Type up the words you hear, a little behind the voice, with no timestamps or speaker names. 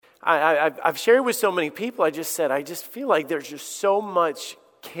I've shared with so many people, I just feel like there's just so much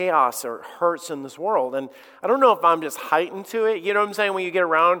chaos or hurts in this world. And I don't know if I'm just heightened to it. You know what I'm saying? When you get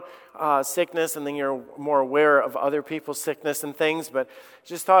around sickness and then you're more aware of other people's sickness and things. But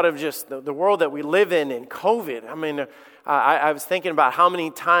just thought of just the world that we live in COVID. I mean, I was thinking about how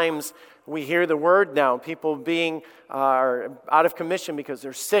many times we hear the word now, people being out of commission because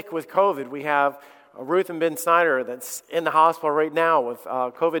they're sick with COVID. We have Ruth and Ben Snyder that's in the hospital right now with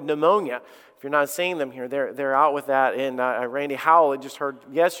COVID pneumonia. If you're not seeing them here, they're out with that. And Randy Howell, I just heard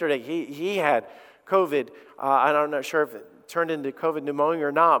yesterday, he had COVID. I'm not sure if it turned into COVID pneumonia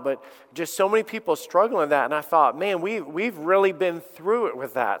or not, but just so many people struggling with that. And I thought, man, we've really been through it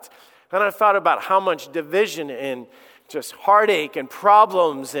with that. Then I thought about how much division and just heartache and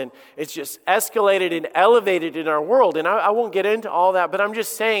problems, and it's just escalated and elevated in our world. And I won't get into all that, but I'm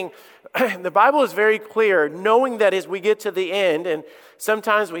just saying the Bible is very clear, knowing that as we get to the end, and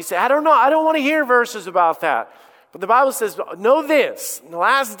sometimes we say, I don't know, I don't want to hear verses about that. But the Bible says, know this, in the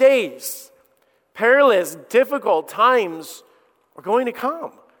last days, perilous, difficult times are going to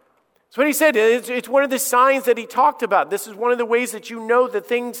come. That's what he said. It's one of the signs that he talked about. This is one of the ways that you know that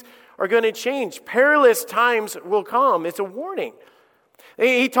things are going to change. Perilous times will come. It's a warning.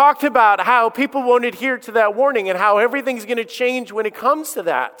 He talked about how people won't adhere to that warning and how everything's going to change when it comes to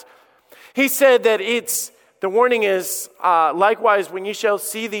that. He said that the warning is, likewise, when you shall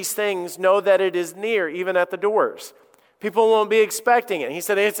see these things, know that it is near, even at the doors. People won't be expecting it. He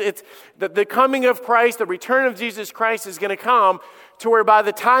said it's the coming of Christ, the return of Jesus Christ is going to come to where by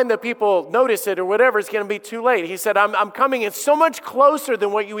the time that people notice it or whatever, it's going to be too late. He said, I'm coming. It's so much closer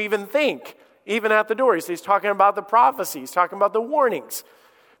than what you even think, even at the door. He's talking about the prophecies, he's talking about the warnings,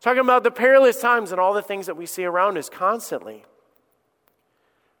 talking about the perilous times and all the things that we see around us constantly.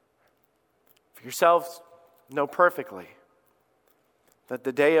 For yourselves, know perfectly that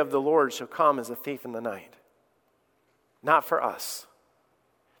the day of the Lord shall come as a thief in the night. Not for us.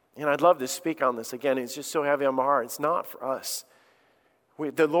 And I'd love to speak on this again. It's just so heavy on my heart. It's not for us.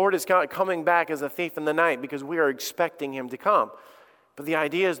 The Lord is not coming back as a thief in the night because we are expecting him to come. But the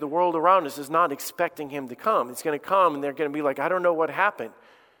idea is the world around us is not expecting him to come. It's going to come and they're going to be like, I don't know what happened.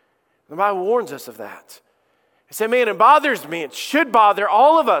 The Bible warns us of that. I say, man, it bothers me. It should bother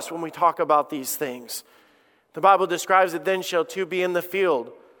all of us when we talk about these things. The Bible describes it, then shall two be in the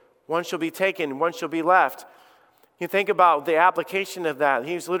field. One shall be taken, one shall be left. You think about the application of that.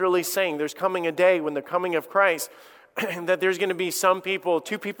 He's literally saying there's coming a day when the coming of Christ, that there's going to be two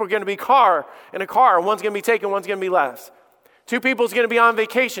people are going to be in a car. One's going to be taken, one's going to be left. Two people's going to be on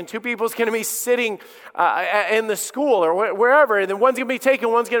vacation. Two people's going to be sitting in the school or wherever. And then one's going to be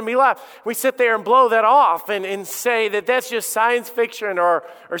taken, one's going to be left. We sit there and blow that off and say that that's just science fiction or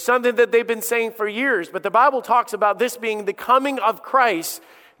something that they've been saying for years. But the Bible talks about this being the coming of Christ.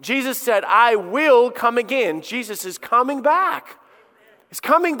 Jesus said, I will come again. Jesus is coming back. He's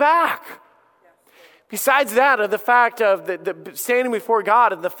coming back. Besides that, of the fact of the standing before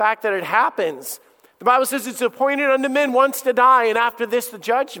God and the fact that it happens, the Bible says it's appointed unto men once to die, and after this, the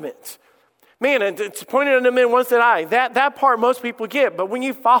judgment. Man, it's appointed unto men once to die. That part most people get, but when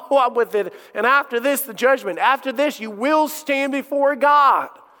you follow up with it, and after this, the judgment. After this, you will stand before God.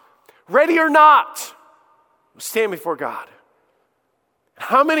 Ready or not, stand before God.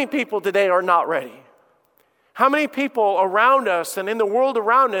 How many people today are not ready? How many people around us and in the world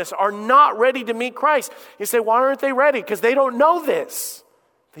around us are not ready to meet Christ? You say, why aren't they ready? Because they don't know this.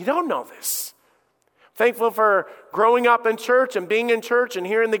 They don't know this. Thankful for growing up in church and being in church and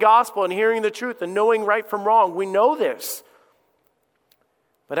hearing the gospel and hearing the truth and knowing right from wrong. We know this.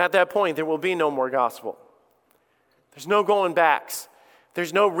 But at that point, there will be no more gospel. There's no going backs.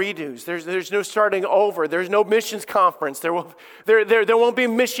 There's no redos. There's no starting over. There's no missions conference. There won't be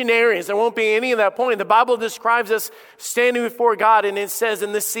missionaries. There won't be any of that point. The Bible describes us standing before God, and it says,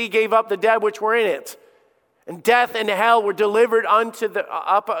 and the sea gave up the dead which were in it. And death and hell were delivered unto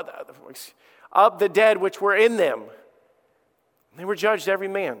up the dead which were in them. They were judged, every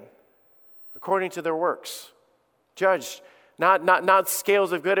man, according to their works. Judged. Not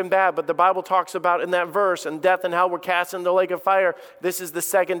scales of good and bad, but the Bible talks about in that verse, and death and hell were cast into the lake of fire. This is the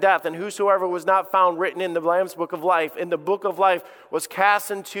second death. And whosoever was not found written in the Lamb's book of life, in the book of life, was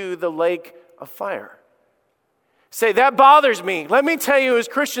cast into the lake of fire. Say, that bothers me. Let me tell you, as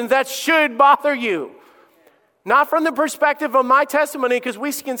Christians, that should bother you. Not from the perspective of my testimony, because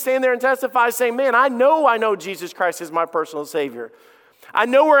we can stand there and testify saying, man, I know Jesus Christ is my personal Savior. I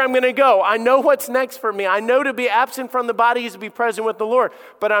know where I'm going to go. I know what's next for me. I know to be absent from the body is to be present with the Lord.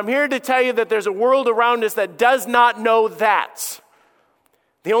 But I'm here to tell you that there's a world around us that does not know that.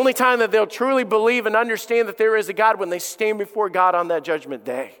 The only time that they'll truly believe and understand that there is a God when they stand before God on that judgment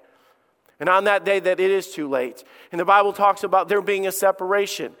day. And on that day that it is too late. And the Bible talks about there being a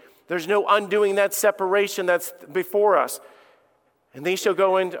separation. There's no undoing that separation that's before us. And they shall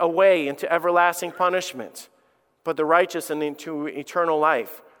go away into everlasting punishment, but the righteous into eternal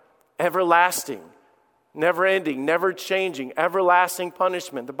life. Everlasting, never ending, never changing, everlasting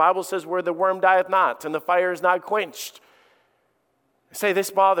punishment. The Bible says where the worm dieth not and the fire is not quenched. I say,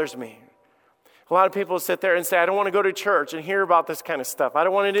 this bothers me. A lot of people sit there and say, I don't want to go to church and hear about this kind of stuff. I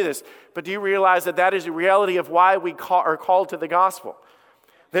don't want to do this. But do you realize that that is the reality of why we are called to the gospel?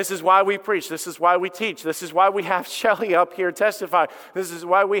 This is why we preach. This is why we teach. This is why we have Shelley up here testify. This is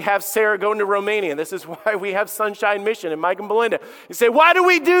why we have Sarah going to Romania. This is why we have Sunshine Mission and Mike and Belinda. You say, why do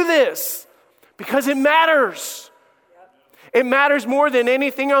we do this? Because it matters. It matters more than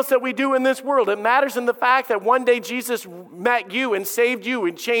anything else that we do in this world. It matters in the fact that one day Jesus met you and saved you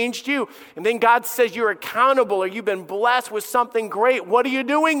and changed you. And then God says you're accountable or you've been blessed with something great. What are you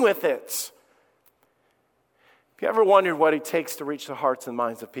doing with it? Have you ever wondered what it takes to reach the hearts and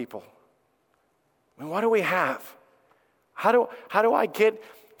minds of people? I mean, what do we have? How do I get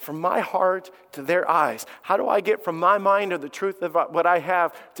from my heart to their eyes? How do I get from my mind to the truth of what I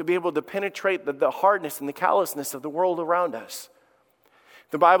have to be able to penetrate the hardness and the callousness of the world around us?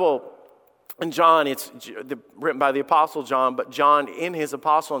 The Bible in John, it's written by the Apostle John, but John in his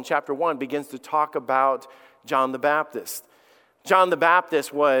Apostle in chapter 1 begins to talk about John the Baptist. John the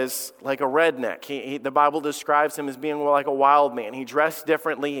Baptist was like a redneck. The Bible describes him as being like a wild man. He dressed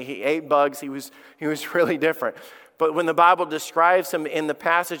differently. He ate bugs. He was really different. But when the Bible describes him in the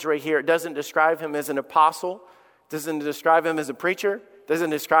passage right here, it doesn't describe him as an apostle. It doesn't describe him as a preacher. It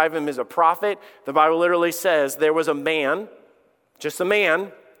doesn't describe him as a prophet. The Bible literally says there was a man, just a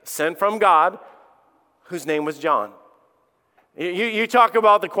man, sent from God, whose name was John. You talk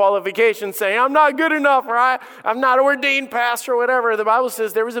about the qualifications saying, I'm not good enough, or I'm not ordained pastor or whatever. The Bible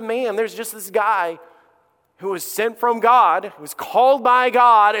says there was a man, there's just this guy who was sent from God, who was called by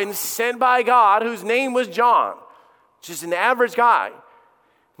God and sent by God, whose name was John. Just an average guy.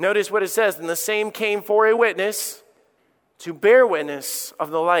 Notice what it says, and the same came for a witness, to bear witness of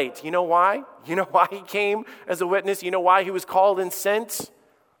the light. You know why? You know why he came as a witness? You know why he was called and sent?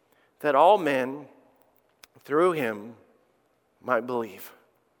 That all men through him might believe.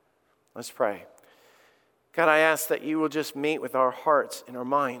 Let's pray. God, I ask that you will just meet with our hearts and our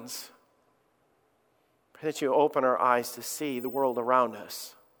minds. Pray that you open our eyes to see the world around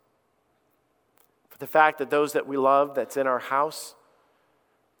us. For the fact that those that we love, that's in our house,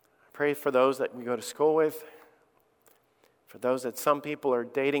 I pray for those that we go to school with, for those that some people are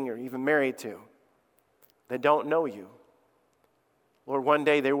dating or even married to, that don't know you. Lord, one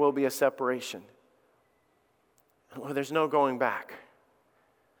day there will be a separation. Lord, there's no going back.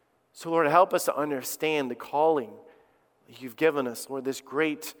 So, Lord, help us to understand the calling that you've given us, Lord, this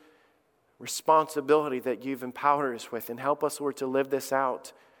great responsibility that you've empowered us with, and help us, Lord, to live this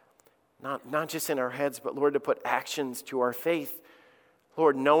out, not just in our heads, but, Lord, to put actions to our faith.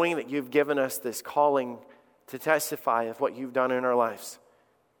 Lord, knowing that you've given us this calling to testify of what you've done in our lives.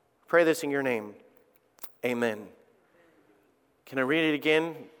 Pray this in your name. Amen. Can I read it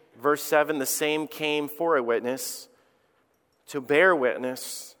again? Verse 7, the same came for a witness, to bear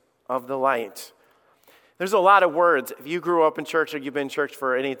witness of the light. There's a lot of words. If you grew up in church or you've been in church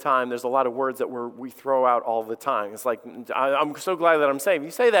for any time, there's a lot of words that we throw out all the time. It's like, I'm so glad that I'm saved. You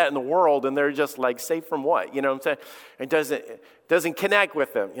say that in the world and they're just like, saved from what? You know what I'm saying? It doesn't connect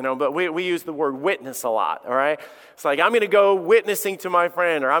with them, you know, but we use the word witness a lot, all right? It's like, I'm going to go witnessing to my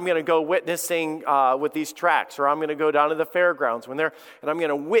friend, or I'm going to go witnessing with these tracks, or I'm going to go down to the fairgrounds and I'm going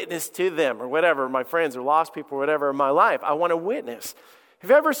to witness to them, or whatever, my friends or lost people, or whatever in my life. I want to witness. Have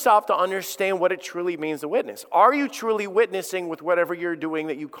you ever stopped to understand what it truly means to witness? Are you truly witnessing with whatever you're doing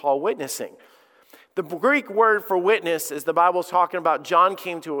that you call witnessing? The Greek word for witness, as the Bible's talking about, John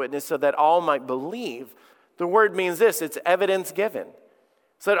came to a witness so that all might believe. The word means this, it's evidence given.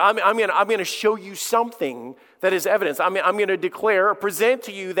 So I'm going to show you something that is evidence. I'm going to declare or present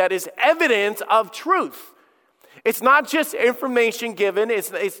to you that is evidence of truth. It's not just information given.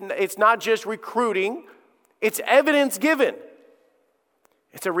 It's not just recruiting. It's evidence given.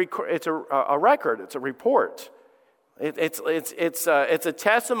 It's a record. It's a report. It's a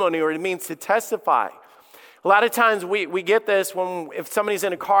testimony, or it means to testify. A lot of times we get this if somebody's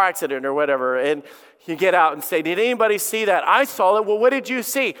in a car accident or whatever, and you get out and say, did anybody see that? I saw it. Well, what did you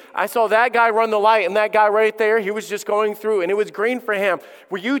see? I saw that guy run the light, and that guy right there, he was just going through, and it was green for him.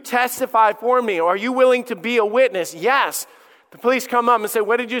 Will you testify for me? Or are you willing to be a witness? Yes. The police come up and say,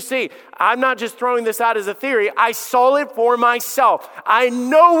 what did you see? I'm not just throwing this out as a theory. I saw it for myself. I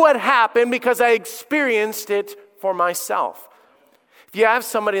know what happened because I experienced it for myself. If you have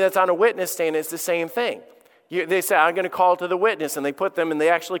somebody that's on a witness stand, it's the same thing. They say, I'm going to call to the witness, and they put them, and they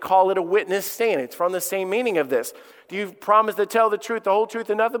actually call it a witness stand. It's from the same meaning of this. Do you promise to tell the truth, the whole truth,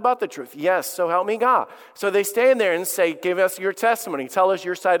 and nothing but the truth? Yes, so help me God. So they stand there and say, give us your testimony. Tell us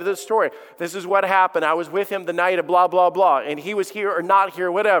your side of the story. This is what happened. I was with him the night of blah, blah, blah, and he was here or not here,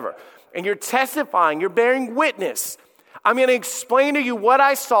 whatever. And you're testifying. You're bearing witness. I'm going to explain to you what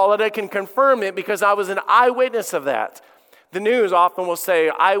I saw, and I can confirm it because I was an eyewitness of that. The news often will say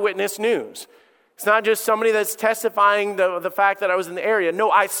eyewitness news. It's not just somebody that's testifying the fact that I was in the area. No,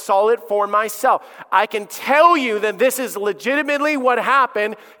 I saw it for myself. I can tell you that this is legitimately what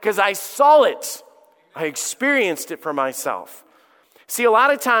happened because I saw it. I experienced it for myself. See, a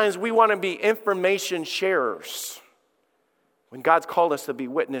lot of times we want to be information sharers when God's called us to be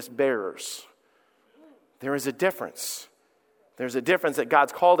witness bearers. There is a difference. There's a difference that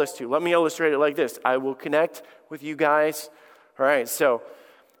God's called us to. Let me illustrate it like this. I will connect with you guys. All right, so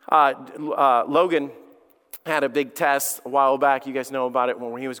Logan had a big test a while back. You guys know about it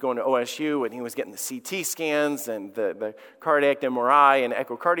when he was going to OSU and he was getting the CT scans and the cardiac MRI and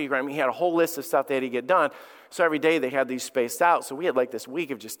echocardiogram. He had a whole list of stuff they had to get done. So every day they had these spaced out. So we had like this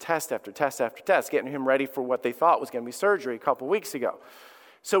week of just test after test after test, getting him ready for what they thought was going to be surgery a couple weeks ago.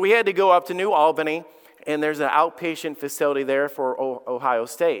 So we had to go up to New Albany, and there's an outpatient facility there for Ohio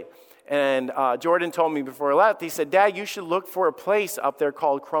State. And Jordan told me before I left, he said, Dad, you should look for a place up there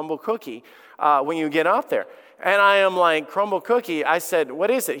called Crumble Cookie when you get up there. And I am like, Crumble Cookie? I said,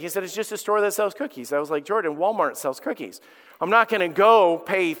 what is it? He said, it's just a store that sells cookies. I was like, Jordan, Walmart sells cookies. I'm not going to go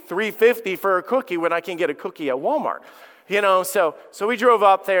pay $3.50 for a cookie when I can get a cookie at Walmart. You know, so we drove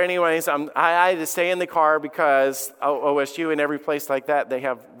up there anyways. I had to stay in the car because OSU and every place like that, they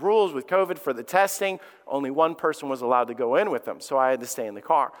have rules with COVID for the testing. Only one person was allowed to go in with them, so I had to stay in the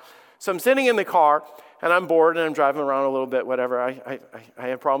car. So I'm sitting in the car, and I'm bored, and I'm driving around a little bit, whatever. I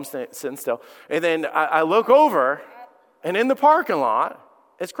have problems sitting still. And then I look over, and in the parking lot,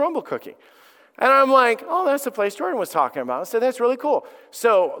 it's Crumble Cookie. And I'm like, oh, that's the place Jordan was talking about. I said, that's really cool.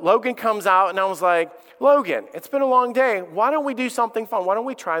 So Logan comes out, and I was like, Logan, it's been a long day. Why don't we do something fun? Why don't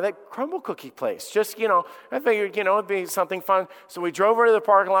we try that Crumble Cookie place? Just, I figured, it'd be something fun. So we drove over to the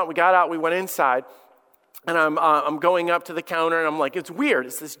parking lot. We got out. We went inside. And I'm going up to the counter, and I'm like, it's weird.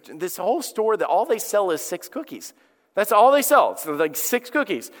 It's this whole store that all they sell is 6 cookies. That's all they sell. It's like 6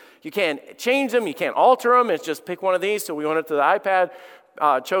 cookies. You can't change them. You can't alter them. It's just pick one of these. So we went up to the iPad,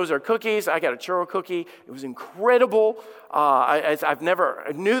 chose our cookies. I got a churro cookie. It was incredible. I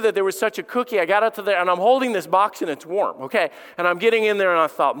knew that there was such a cookie. I got up to there, and I'm holding this box, and it's warm, okay? And I'm getting in there, and I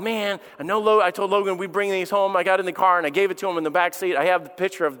thought, man, I told Logan we'd bring these home. I got in the car, and I gave it to him in the back seat. I have the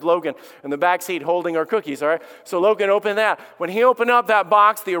picture of Logan in the back seat holding our cookies, all right? So Logan opened that. When he opened up that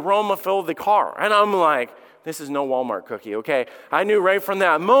box, the aroma filled the car. And I'm like, this is no Walmart cookie, okay? I knew right from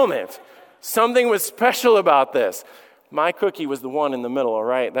that moment something was special about this. My cookie was the one in the middle, all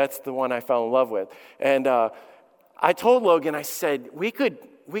right? That's the one I fell in love with. And I told Logan, I said, we could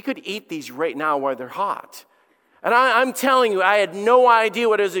eat these right now while they're hot. And I'm telling you, I had no idea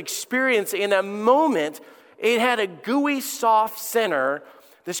what I was experiencing in that moment. It had a gooey, soft center,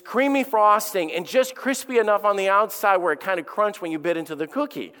 this creamy frosting, and just crispy enough on the outside where it kind of crunched when you bit into the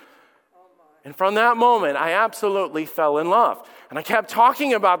cookie. And from that moment, I absolutely fell in love. And I kept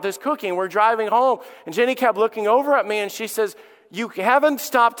talking about this cookie, and we're driving home. And Jenny kept looking over at me, and she says, you haven't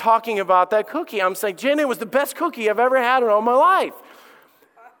stopped talking about that cookie. I'm saying, Jenny, it was the best cookie I've ever had in all my life.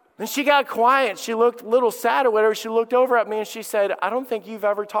 And she got quiet. She looked a little sad or whatever. She looked over at me, and she said, I don't think you've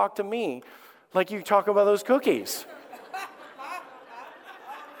ever talked to me like you talk about those cookies.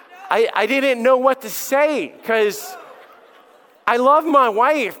 I didn't know what to say because I love my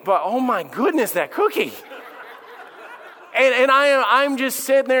wife, but oh my goodness, that cookie. And I'm just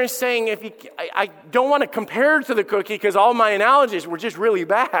sitting there saying, I don't want to compare it to the cookie because all my analogies were just really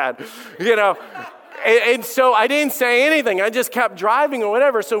bad, And so I didn't say anything. I just kept driving or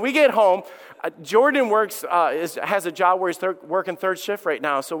whatever. So we get home. Jordan has a job where he's working third shift right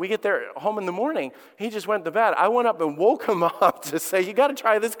now. So we get there home in the morning. He just went to bed. I went up and woke him up to say, you got to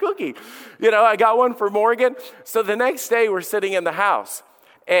try this cookie. I got one for Morgan. So the next day we're sitting in the house.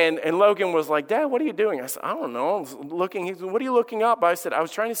 And Logan was like, Dad, what are you doing? I said, I don't know. I was looking. He said, what are you looking up? I said, I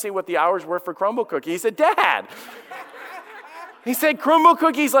was trying to see what the hours were for Crumble Cookie. He said, Dad. He said, Crumble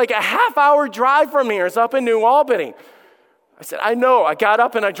Cookie's like a half-hour drive from here. It's up in New Albany. I said, I know. I got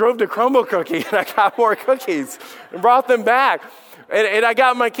up and I drove to Crumble Cookie and I got more cookies and brought them back. And I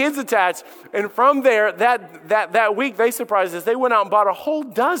got my kids attached. And from there, that week, they surprised us. They went out and bought a whole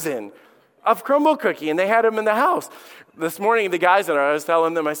dozen of Crumble Cookie, and they had them in the house. this morning, the guys that I was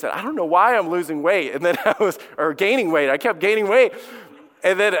telling them, I said, I don't know why I'm losing weight. And then or gaining weight. I kept gaining weight.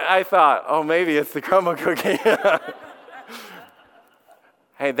 And then I thought, oh, maybe it's the crumble cookie.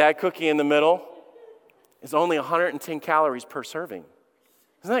 Hey, that cookie in the middle is only 110 calories per serving.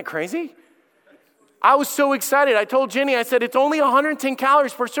 Isn't that crazy? I was so excited. I told Jenny, I said, it's only 110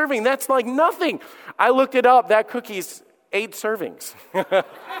 calories per serving. That's like nothing. I looked it up. That cookie's 8 servings.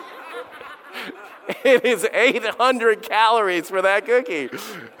 It is 800 calories for that cookie.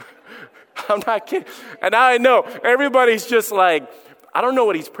 I'm not kidding. And now I know everybody's just like, I don't know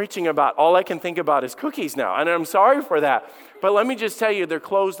what he's preaching about. All I can think about is cookies now. And I'm sorry for that. But let me just tell you, they're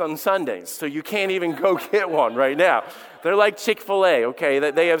closed on Sundays. So you can't even go get one right now. They're like Chick-fil-A,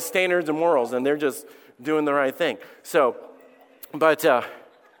 okay? They have standards and morals, and they're just doing the right thing. So, but I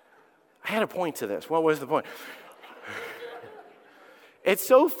had a point to this. What was the point? It's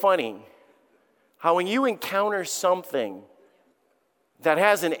so funny how when you encounter something that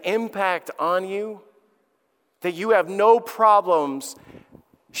has an impact on you, that you have no problems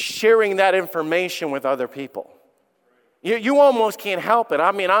sharing that information with other people. You almost can't help it.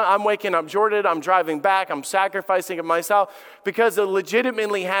 I mean, I'm waking up Jordan, I'm driving back, I'm sacrificing of myself because it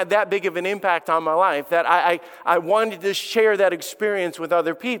legitimately had that big of an impact on my life that I wanted to share that experience with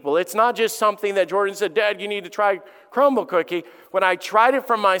other people. It's not just something that Jordan said, Dad, you need to try crumble cookie. When I tried it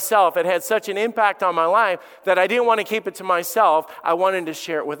for myself, it had such an impact on my life that I didn't want to keep it to myself. I wanted to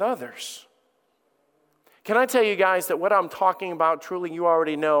share it with others. Can I tell you guys that what I'm talking about, truly you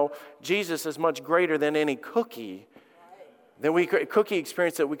already know, Jesus is much greater than any cookie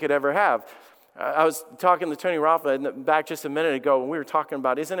experience that we could ever have. I was talking to Tony Liuzzo back just a minute ago, and we were talking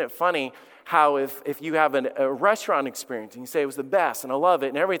about, isn't it funny how if you have a restaurant experience and you say it was the best and I love it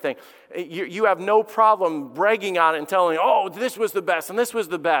and everything, you have no problem bragging on it and telling, oh, this was the best and this was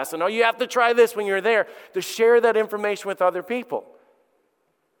the best, and oh, you have to try this when you're there, to share that information with other people.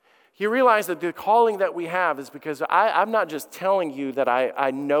 You realize that the calling that we have is because I'm not just telling you that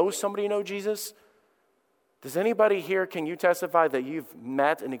I know somebody know Jesus. Does anybody here, can you testify that you've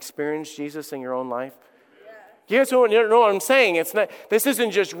met and experienced Jesus in your own life? Yeah. You know what I'm saying? This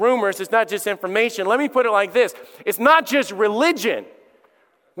isn't just rumors. It's not just information. Let me put it like this. It's not just religion.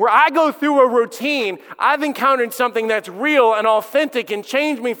 Where I go through a routine, I've encountered something that's real and authentic and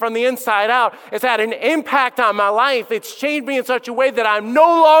changed me from the inside out. It's had an impact on my life. It's changed me in such a way that I'm no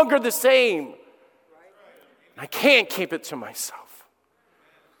longer the same. I can't keep it to myself.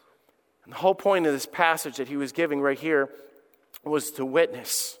 And the whole point of this passage that he was giving right here was to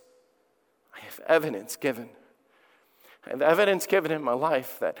witness. I have evidence given. I have evidence given in my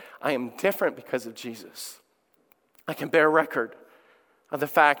life that I am different because of Jesus. I can bear record of the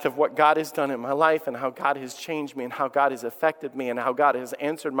fact of what God has done in my life and how God has changed me and how God has affected me and how God has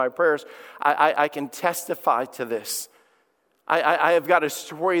answered my prayers. I can testify to this. I have got a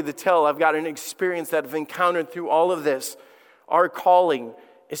story to tell. I've got an experience that I've encountered through all of this. Our calling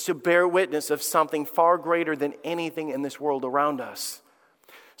is to bear witness of something far greater than anything in this world around us.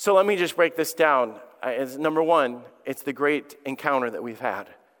 So let me just break this down. Number one, it's the great encounter that we've had.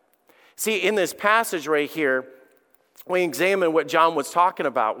 See, in this passage right here, we examine what John was talking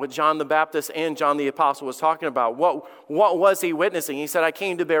about, what John the Baptist and John the Apostle was talking about. What was he witnessing? He said, I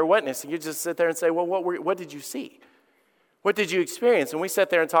came to bear witness. And you just sit there and say, well, what did you see? What did you experience? And we sit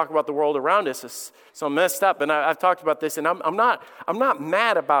there and talk about the world around us. It's so messed up. And I've talked about this, and I'm not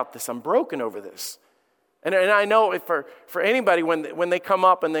mad about this. I'm broken over this. And I know for anybody, when they come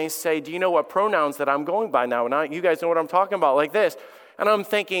up and they say, do you know what pronouns that I'm going by now? And you guys know what I'm talking about, like this. And I'm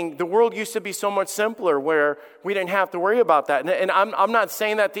thinking, the world used to be so much simpler where we didn't have to worry about that. And I'm not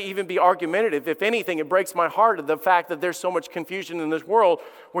saying that to even be argumentative. If anything, it breaks my heart at the fact that there's so much confusion in this world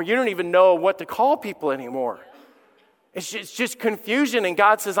where you don't even know what to call people anymore. It's just confusion, and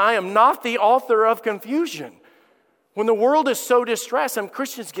God says, I am not the author of confusion. When the world is so distressed, and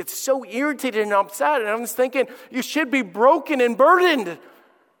Christians get so irritated and upset, and I'm just thinking, you should be broken and burdened.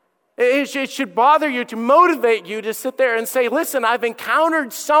 It should bother you, to motivate you to sit there and say, listen, I've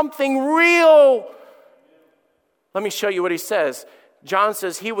encountered something real. Let me show you what he says. John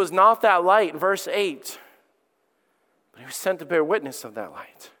says he was not that light, verse 8, but he was sent to bear witness of that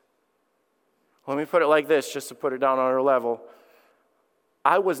light. Let me put it like this, just to put it down on our level.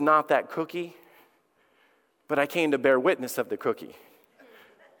 I was not that cookie, but I came to bear witness of the cookie.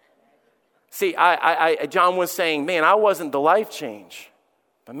 See, John was saying, man, I wasn't the life change,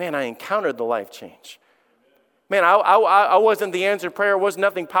 but man, I encountered the life change. Man, I wasn't the answered prayer. It was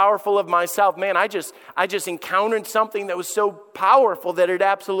nothing powerful of myself. Man, I just encountered something that was so powerful that it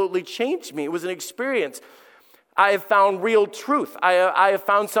absolutely changed me. It was an experience. I have found real truth. I have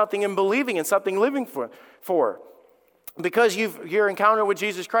found something in believing and something living for. because your encounter with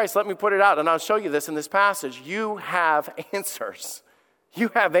Jesus Christ, let me put it out, and I'll show you this in this passage. You have answers. You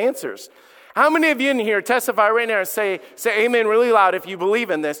have answers. How many of you in here testify right now and say amen really loud if you believe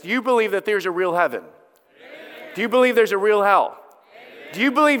in this? Do you believe that there's a real heaven? Amen. Do you believe there's a real hell? Amen. Do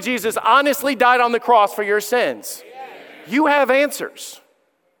you believe Jesus honestly died on the cross for your sins? Amen. You have answers.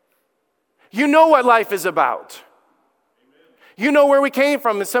 You know what life is about. You know where we came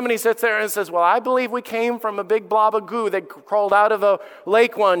from. And somebody sits there and says, well, I believe we came from a big blob of goo that crawled out of a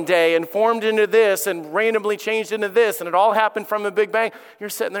lake one day and formed into this and randomly changed into this, and it all happened from a big bang. You're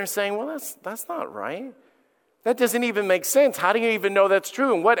sitting there saying, well, that's not right. That doesn't even make sense. How do you even know that's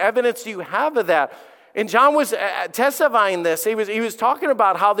true? And what evidence do you have of that? And John was testifying this. He was talking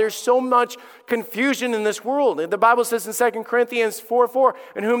about how there's so much confusion in this world. The Bible says in 2 Corinthians 4:4,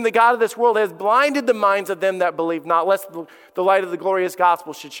 in whom the God of this world has blinded the minds of them that believe not, lest the light of the glorious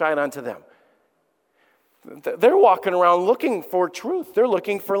gospel should shine unto them. They're walking around looking for truth. They're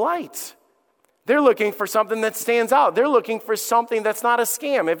looking for light. They're looking for something that stands out. They're looking for something that's not a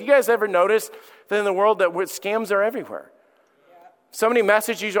scam. Have you guys ever noticed that in the world that scams are everywhere? Somebody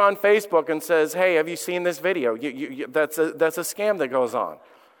messages you on Facebook and says, hey, have you seen this video? That's a scam that goes on.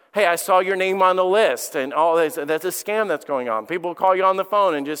 Hey, I saw your name on the list, and all this, that's a scam that's going on. People call you on the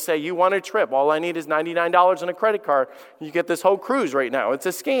phone and just say, you want a trip. All I need is $99 on a credit card. You get this whole cruise right now. It's a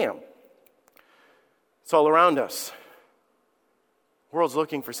scam. It's all around us. The world's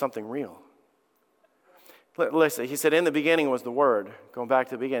looking for something real. Listen, he said, in the beginning was the Word. Going back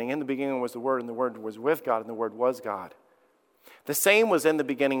to the beginning, in the beginning was the Word, and the Word was with God, and the Word was God. The same was in the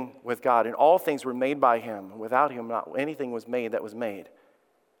beginning with God, and all things were made by him. Without him, not anything was made that was made.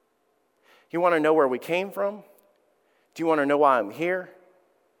 You want to know where we came from? Do you want to know why I'm here?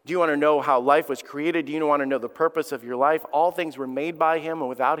 Do you want to know how life was created? Do you want to know the purpose of your life? All things were made by him, and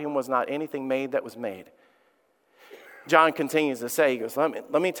without him was not anything made that was made. John continues to say, he goes,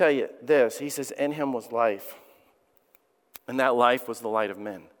 let me tell you this. He says, in him was life, and that life was the light of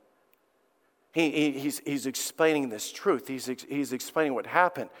men. He's explaining this truth. He's explaining what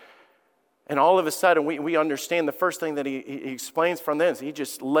happened. And all of a sudden, we understand the first thing that he explains from this. He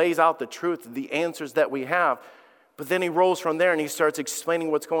just lays out the truth, the answers that we have. But then he rolls from there and he starts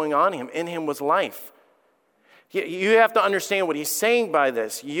explaining what's going on in him. In him was life. You have to understand what he's saying by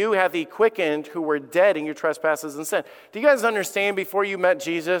this. You have the quickened who were dead in your trespasses and sin. Do you guys understand before you met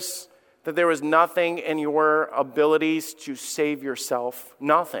Jesus that there was nothing in your abilities to save yourself?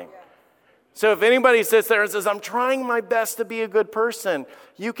 Nothing. So if anybody sits there and says, I'm trying my best to be a good person,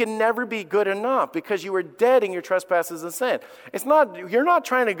 you can never be good enough because you were dead in your trespasses and sin. You're not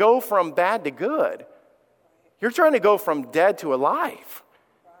trying to go from bad to good. You're trying to go from dead to alive.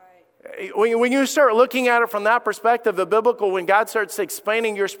 When you start looking at it from that perspective, the biblical, when God starts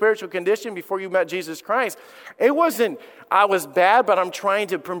explaining your spiritual condition before you met Jesus Christ, it wasn't, I was bad, but I'm trying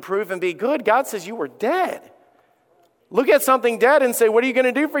to improve and be good. God says you were dead. Look at something dead and say, what are you going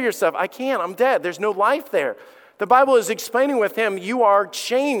to do for yourself? I can't. I'm dead. There's no life there. The Bible is explaining with him, you are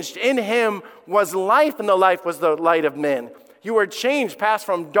changed. In him was life, and the life was the light of men. You are changed, passed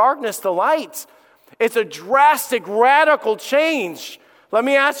from darkness to light. It's a drastic, radical change. Let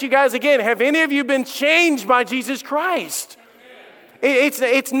me ask you guys again, have any of you been changed by Jesus Christ?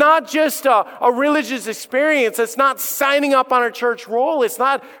 It's not just a religious experience. It's not signing up on a church roll. It's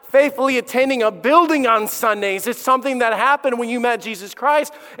not faithfully attending a building on Sundays. It's something that happened when you met Jesus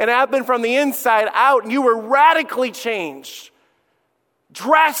Christ. It happened from the inside out, and you were radically changed,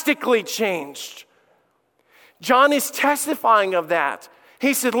 drastically changed. John is testifying of that.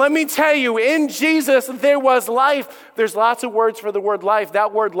 He said, let me tell you, in Jesus there was life. There's lots of words for the word life.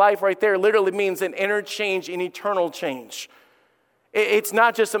 That word life right there literally means an inner change, an eternal change. It's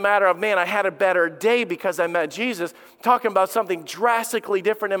not just a matter of, man, I had a better day because I met Jesus. I'm talking about something drastically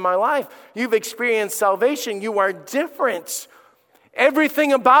different in my life. You've experienced salvation. You are different.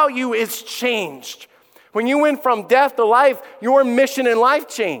 Everything about you is changed. When you went from death to life, your mission in life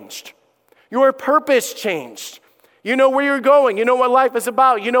changed. Your purpose changed. You know where you're going. You know what life is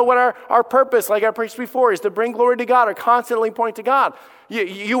about. You know what our purpose, like I preached before, is to bring glory to God or constantly point to God.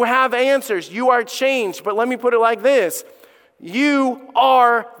 You have answers. You are changed. But let me put it like this. You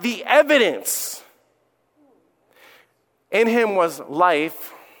are the evidence. In him was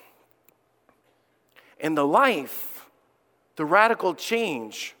life. And the life, the radical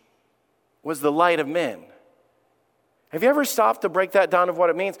change, was the light of men. Have you ever stopped to break that down of what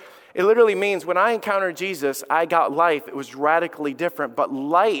it means? It literally means when I encountered Jesus, I got life. It was radically different. But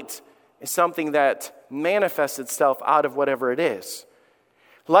light is something that manifests itself out of whatever it is.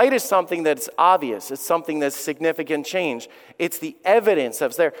 Light is something that's obvious. It's something that's significant change. It's the evidence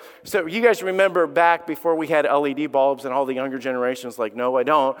that's there. So you guys remember back before we had LED bulbs, and all the younger generations like, no, I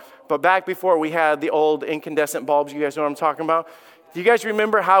don't. But back before we had the old incandescent bulbs, you guys know what I'm talking about? Do you guys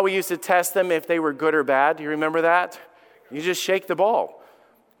remember how we used to test them if they were good or bad? Do you remember that? You just shake the bulb.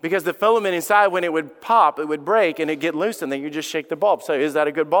 Because the filament inside, when it would pop, it would break and it'd get loose, and then you just shake the bulb. So is that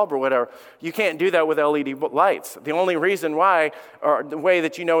a good bulb or whatever? You can't do that with LED lights. The only reason why, or the way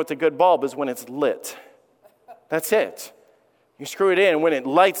that you know it's a good bulb, is when it's lit. That's it. You screw it in, and when it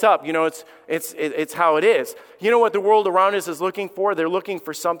lights up, you know it's how it is. You know what the world around us is looking for? They're looking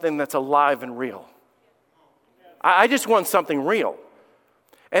for something that's alive and real. I just want something real.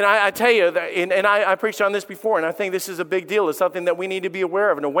 And I tell you, and I preached on this before, and I think this is a big deal. It's something that we need to be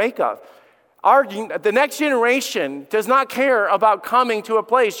aware of and awake of. The next generation does not care about coming to a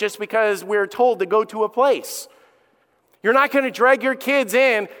place just because we're told to go to a place. You're not going to drag your kids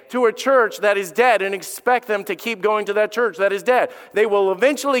in to a church that is dead and expect them to keep going to that church that is dead. They will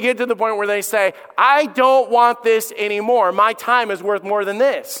eventually get to the point where they say, I don't want this anymore. My time is worth more than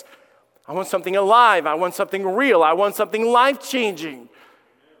this. I want something alive. I want something real. I want something life-changing.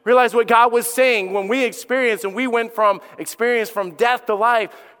 Realize what God was saying when we experienced, and we went from experience from death to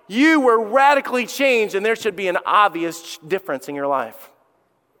life. You were radically changed, and there should be an obvious difference in your life.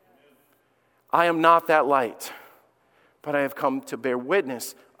 I am not that light, but I have come to bear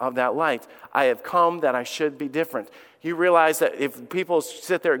witness of that light. I have come that I should be different. You realize that if people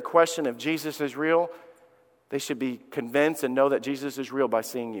sit there and question if Jesus is real, they should be convinced and know that Jesus is real by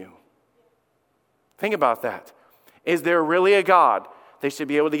seeing you. Think about that. Is there really a God? They should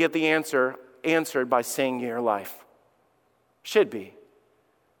be able to get the answered by seeing your life. Should be.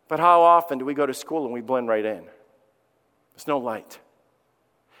 But how often do we go to school and we blend right in? There's no light.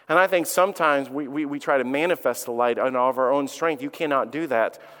 And I think sometimes we try to manifest the light out of our own strength. You cannot do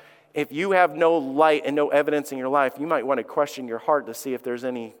that. If you have no light and no evidence in your life, you might want to question your heart to see if there's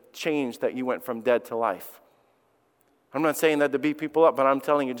any change that you went from dead to life. I'm not saying that to beat people up, but I'm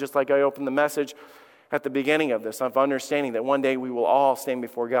telling you, just like I opened the message at the beginning of this, of understanding that one day we will all stand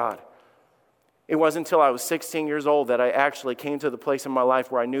before God. It wasn't until I was 16 years old that I actually came to the place in my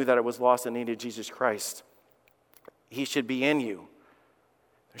life where I knew that I was lost and needed Jesus Christ. He should be in you.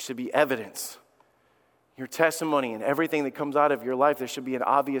 There should be evidence. Your testimony and everything that comes out of your life, there should be an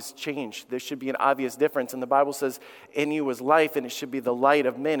obvious change. There should be an obvious difference. And the Bible says, in you is life, and it should be the light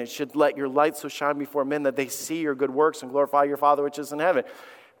of men. It should let your light so shine before men that they see your good works and glorify your Father which is in heaven.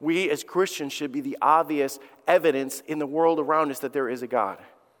 We as Christians should be the obvious evidence in the world around us that there is a God.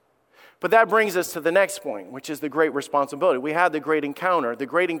 But that brings us to the next point, which is the great responsibility. We had the great encounter. The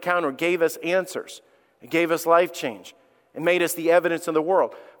great encounter gave us answers. It gave us life change. It made us the evidence in the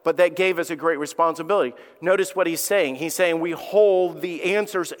world. But that gave us a great responsibility. Notice what he's saying. He's saying we hold the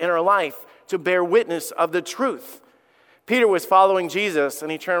answers in our life to bear witness of the truth. Peter was following Jesus,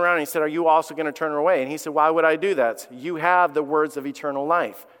 and he turned around and he said, are you also going to turn away? And he said, why would I do that? You have the words of eternal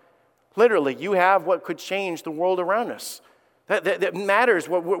life. Literally, you have what could change the world around us. That matters,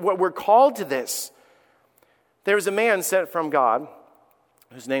 what we're called to this. There was a man sent from God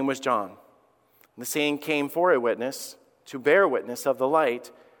whose name was John. The same came for a witness, to bear witness of the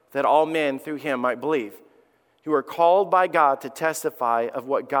light, that all men through him might believe. You are called by God to testify of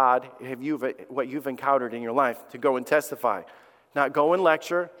what you've encountered in your life, to go and testify. Not go and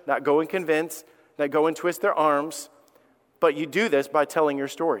lecture, not go and convince, not go and twist their arms, but you do this by telling your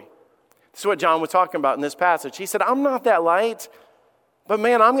story. This is what John was talking about in this passage. He said, I'm not that light, but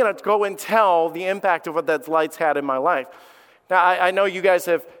man, I'm going to go and tell the impact of what that light's had in my life. Now, I know you guys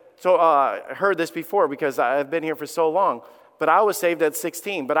have heard this before because I've been here for so long, but I was saved at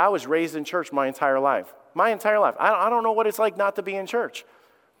 16, but I was raised in church my entire life. My entire life. I don't know what it's like not to be in church.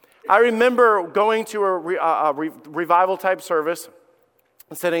 I remember going to a revival type service,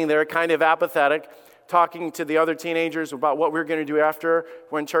 sitting there kind of apathetic, talking to the other teenagers about what we were going to do after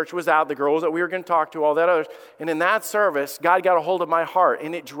when church was out, the girls that we were going to talk to, all that others. And in that service, God got a hold of my heart,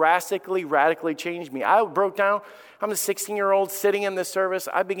 and it drastically, radically changed me. I broke down. I'm a 16-year-old sitting in this service.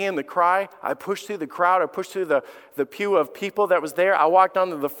 I began to cry. I pushed through the crowd. I pushed through the pew of people that was there. I walked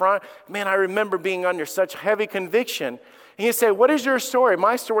onto the front. Man, I remember being under such heavy conviction. And you say, what is your story?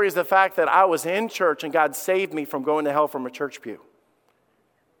 My story is the fact that I was in church and God saved me from going to hell from a church pew.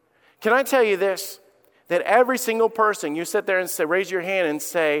 Can I tell you this? That every single person, you sit there and say, raise your hand and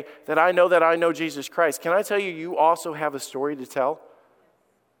say that I know Jesus Christ. Can I tell you, you also have a story to tell?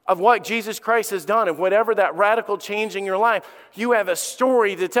 Of what Jesus Christ has done, of whatever that radical change in your life, you have a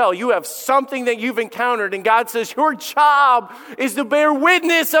story to tell. You have something that you've encountered, and God says your job is to bear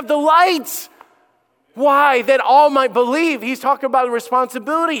witness of the light. Why? That all might believe. He's talking about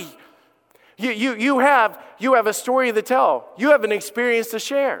responsibility. You have a story to tell. You have an experience to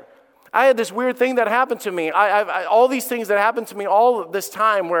share. I had this weird thing that happened to me. All these things that happened to me all this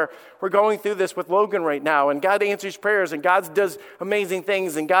time where we're going through this with Logan right now, and God answers prayers, and God does amazing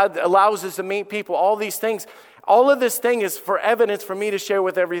things, and God allows us to meet people, all these things. All of this thing is for evidence for me to share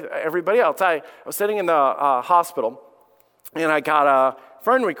with everybody else. I was sitting in the hospital, and I got a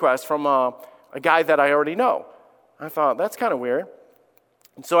friend request from a guy that I already know. I thought, that's kind of weird.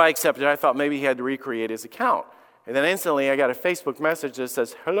 And so I accepted it. I thought maybe he had to recreate his account. And then instantly I got a Facebook message that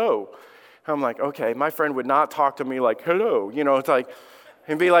says, hello. I'm like, okay, my friend would not talk to me like, hello. It's like,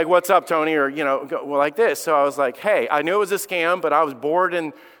 and be like, what's up, Tony? Or, like this. So I was like, hey, I knew it was a scam, but I was bored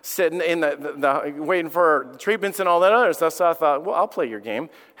and sitting in the waiting for treatments and all that other stuff. So I thought, well, I'll play your game.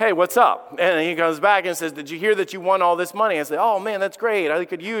 Hey, what's up? And he comes back and says, did you hear that you won all this money? I said, oh, man, that's great. I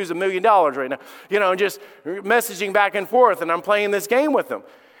could use $1 million right now. Just messaging back and forth, and I'm playing this game with him.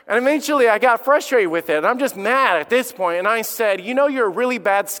 And eventually I got frustrated with it. And I'm just mad at this point. And I said, you're a really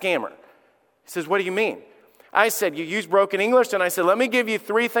bad scammer. He says, what do you mean? I said, you use broken English? And I said, let me give you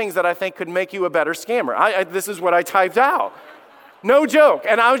 3 things that I think could make you a better scammer. This is what I typed out. No joke.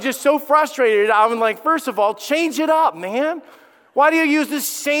 And I was just so frustrated. I'm like, first of all, change it up, man. Why do you use the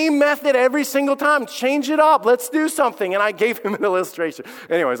same method every single time? Change it up. Let's do something. And I gave him an illustration.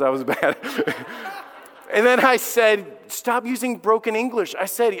 Anyways, that was bad. And then I said, stop using broken English. I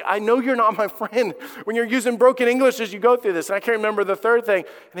said, I know you're not my friend when you're using broken English as you go through this. And I can't remember the third thing.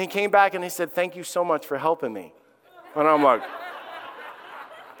 And he came back and he said, thank you so much for helping me. And I'm like,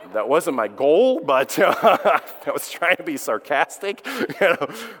 that wasn't my goal, but I was trying to be sarcastic,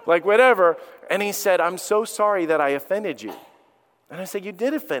 like whatever. And he said, I'm so sorry that I offended you. And I said, you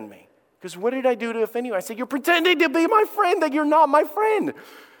did offend me. Because what did I do to offend you? I said, you're pretending to be my friend that you're not my friend.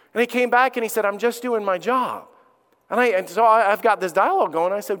 And he came back and he said, I'm just doing my job. And so I've got this dialogue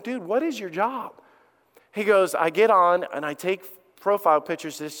going. I said, dude, what is your job? He goes, I get on and I take profile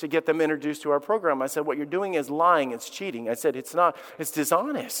pictures just to get them introduced to our program. I said, what you're doing is lying. It's cheating. I said, it's not. It's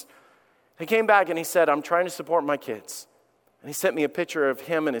dishonest. He came back and he said, I'm trying to support my kids. And he sent me a picture of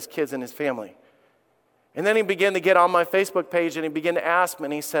him and his kids and his family. And then he began to get on my Facebook page and he began to ask me.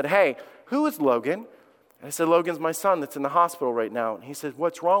 And he said, hey, who is Logan? I said, Logan's my son that's in the hospital right now. And he said,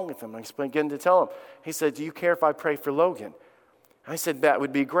 what's wrong with him? I began to tell him. He said, do you care if I pray for Logan? I said, that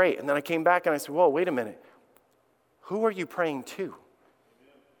would be great. And then I came back and I said, whoa, wait a minute. Who are you praying to?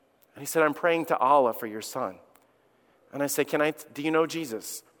 And he said, I'm praying to Allah for your son. And I said, do you know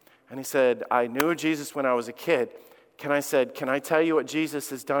Jesus? And he said, I knew Jesus when I was a kid. Can I tell you what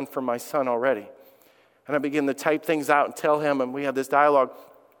Jesus has done for my son already? And I began to type things out and tell him, and we had this dialogue.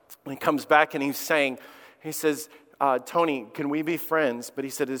 And he comes back and he's saying, he says, Tony, can we be friends? But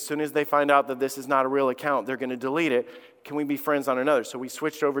he said, as soon as they find out that this is not a real account, they're going to delete it. Can we be friends on another? So we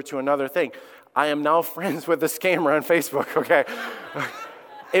switched over to another thing. I am now friends with a scammer on Facebook, okay?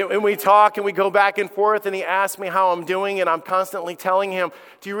 And we talk and we go back and forth and he asks me how I'm doing and I'm constantly telling him,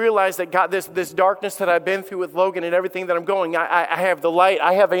 do you realize that God, this darkness that I've been through with Logan and everything that I'm going, I have the light,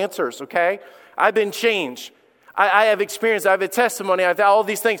 I have answers, okay? I've been changed. I have experience, I have a testimony, I have all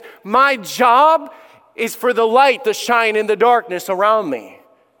these things. My job is for the light to shine in the darkness around me.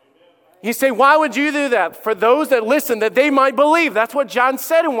 You say, why would you do that? For those that listen, that they might believe. That's what John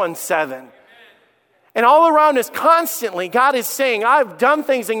said in 1:7. And all around us constantly, God is saying, I've done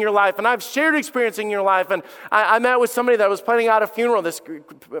things in your life and I've shared experience in your life. And I met with somebody that was planning out a funeral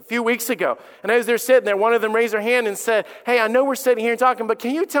a few weeks ago. And as they're sitting there, one of them raised their hand and said, hey, I know we're sitting here talking, but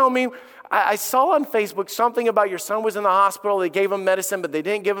can you tell me, I saw on Facebook something about your son was in the hospital. They gave him medicine, but they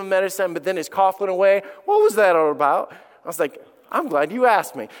didn't give him medicine, but then his cough went away. What was that all about? I was like, I'm glad you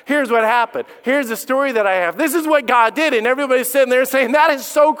asked me. Here's what happened. Here's the story that I have. This is what God did. And everybody's sitting there saying, that is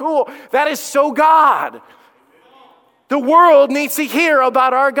so cool. That is so God. The world needs to hear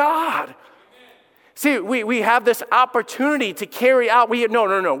about our God. See, we have this opportunity to carry out. We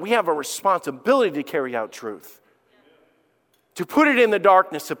have a responsibility to carry out truth. To put it in the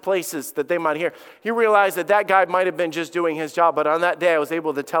darkness to places that they might hear. You realize that guy might have been just doing his job, but on that day I was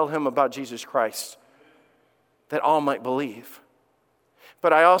able to tell him about Jesus Christ. That all might believe.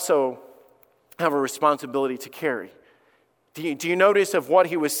 But I also have a responsibility to carry. Do you notice of what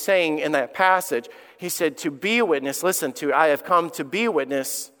he was saying in that passage? He said, to be a witness, I have come to be a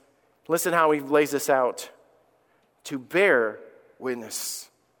witness. Listen how he lays this out. To bear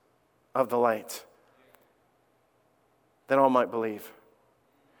witness of the light. That all might believe.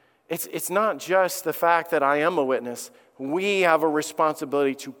 It's not just the fact that I am a witness. We have a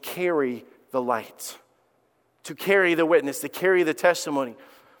responsibility to carry the light. To carry the witness, to carry the testimony.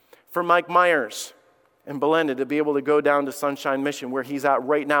 For Mike Myers, and Belinda to be able to go down to Sunshine Mission where he's at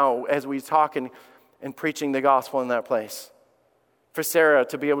right now as we're talking and preaching the gospel in that place. For Sarah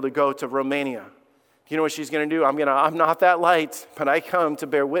to be able to go to Romania. You know what she's going to do? I'm not that light, but I come to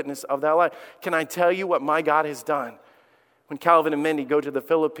bear witness of that light. Can I tell you what my God has done? When Calvin and Mindy go to the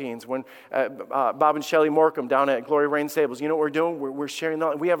Philippines, when Bob and Shelley Morcom down at Glory Rain Stables, you know what we're doing? We're sharing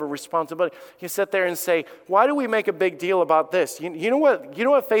that. We have a responsibility. You sit there and say, why do we make a big deal about this? You know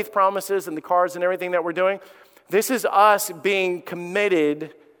what faith promises and the cards and everything that we're doing? This is us being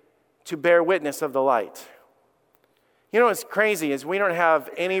committed to bear witness of the light. You know what's crazy is we don't have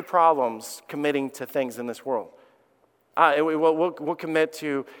any problems committing to things in this world. We'll commit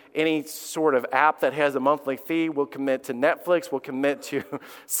to any sort of app that has a monthly fee. We'll commit to Netflix. We'll commit to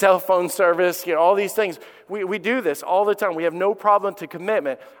cell phone service. All these things. We do this all the time. We have no problem to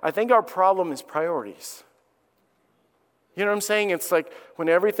commitment. I think our problem is priorities. You know what I'm saying? It's like when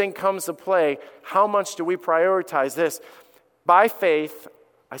everything comes to play, how much do we prioritize this? By faith,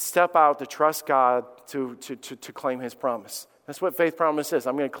 I step out to trust God to claim His promise. That's what faith promise is.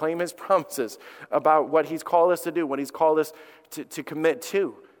 I'm going to claim His promises about what He's called us to do, what He's called us to commit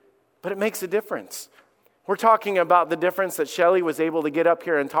to. But it makes a difference. We're talking about the difference that Shelley was able to get up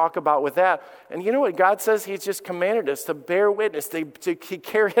here and talk about with that. And you know what God says? He's just commanded us to bear witness, to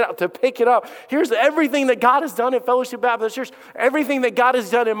carry it out, to pick it up. Here's everything that God has done at Fellowship Baptist Church. Everything that God has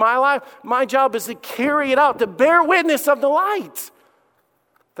done in my life. My job is to carry it out, to bear witness of the light,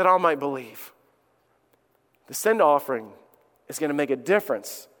 that all might believe. The send offering is going to make a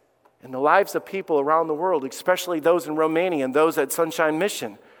difference in the lives of people around the world, especially those in Romania and those at Sunshine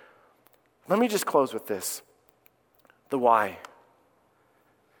Mission. Let me just close with this. The why.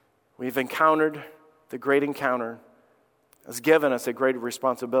 We've encountered the great encounter. Has given us a great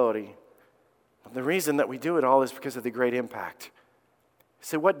responsibility. But the reason that we do it all is because of the great impact.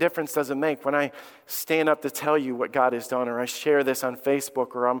 So what difference does it make when I stand up to tell you what God has done, or I share this on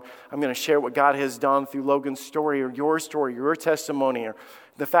Facebook, or I'm going to share what God has done through Logan's story, or your testimony, or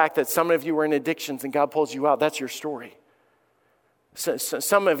the fact that some of you were in addictions and God pulls you out. That's your story. So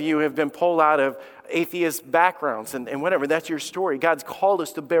some of you have been pulled out of atheist backgrounds and whatever. That's your story. God's called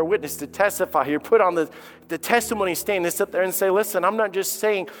us to bear witness, to testify. You're put on the testimony stand to sit there and say, listen, I'm not just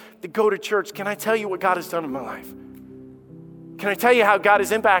saying to go to church. Can I tell you what God has done in my life? Can I tell you how God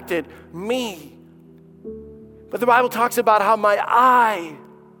has impacted me? But the Bible talks about how my eye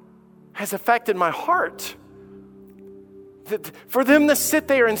has affected my heart. For them to sit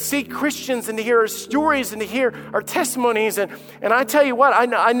there and see Christians and to hear our stories and to hear our testimonies. And I tell you what,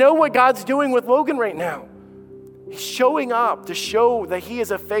 I know what God's doing with Logan right now. He's showing up to show that He is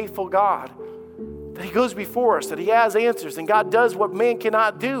a faithful God. That He goes before us, that He has answers. And God does what man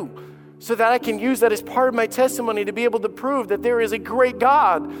cannot do. So that I can use that as part of my testimony to be able to prove that there is a great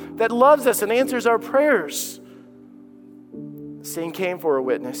God that loves us and answers our prayers. Satan came for a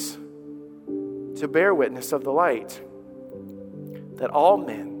witness, to bear witness of the light. That all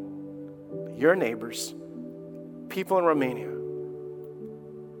men, your neighbors, people in Romania,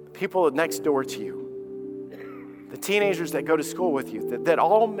 people next door to you, the teenagers that go to school with you, that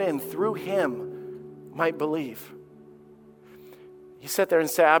all men through Him might believe. You sit there and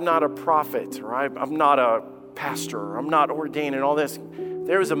say, I'm not a prophet, or I'm not a pastor, or I'm not ordained and all this.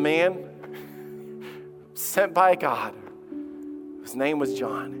 There was a man sent by God. His name was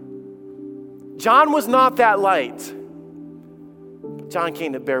John. John was not that light. But John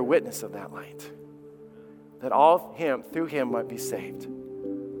came to bear witness of that light. That all through him might be saved.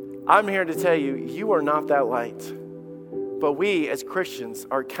 I'm here to tell you, you are not that light. But we as Christians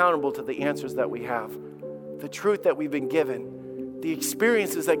are accountable to the answers that we have. The truth that we've been given. The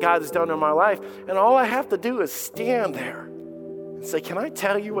experiences that God has done in my life. And all I have to do is stand there and say, can I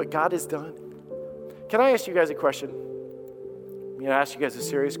tell you what God has done? Can I ask you guys a question? I'm going to ask you guys a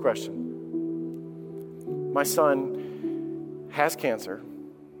serious question. My son has cancer.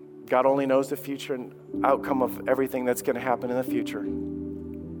 God only knows the future and outcome of everything that's going to happen in the future.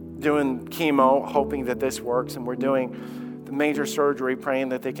 Doing chemo, hoping that this works, and we're doing the major surgery, praying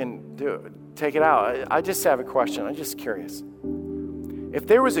that they can take it out. I just have a question. I'm just curious. If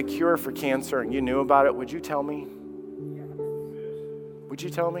there was a cure for cancer and you knew about it, would you tell me? Yes. Would you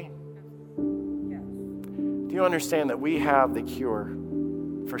tell me? Yes. Do you understand that we have the cure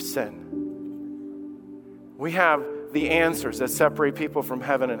for sin? We have the answers that separate people from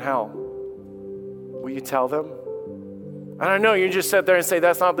heaven and hell. Will you tell them? And I know you just sit there and say,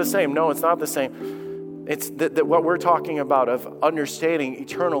 that's not the same. No, it's not the same. It's what we're talking about of understanding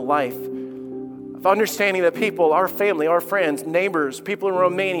eternal life. Of understanding that people, our family, our friends, neighbors, people in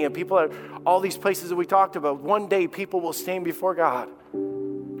Romania, people at all these places that we talked about, one day people will stand before God.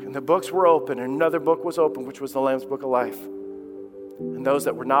 And And the books were open, and another book was open, which was the Lamb's Book of Life. And those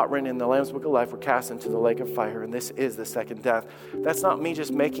that were not written in the Lamb's Book of Life were cast into the lake of fire, and this is the second death. That's not me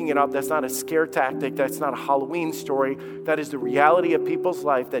just making it up. That's not a scare tactic. That's not a Halloween story. That is the reality of people's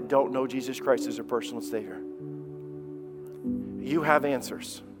life that don't know Jesus Christ as their personal Savior. You have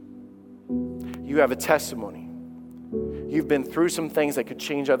answers. You have a testimony. You've been through some things that could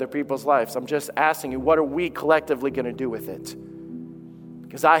change other people's lives. I'm just asking you, what are we collectively going to do with it?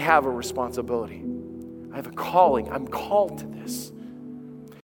 Because I have a responsibility. I have a calling. I'm called to this.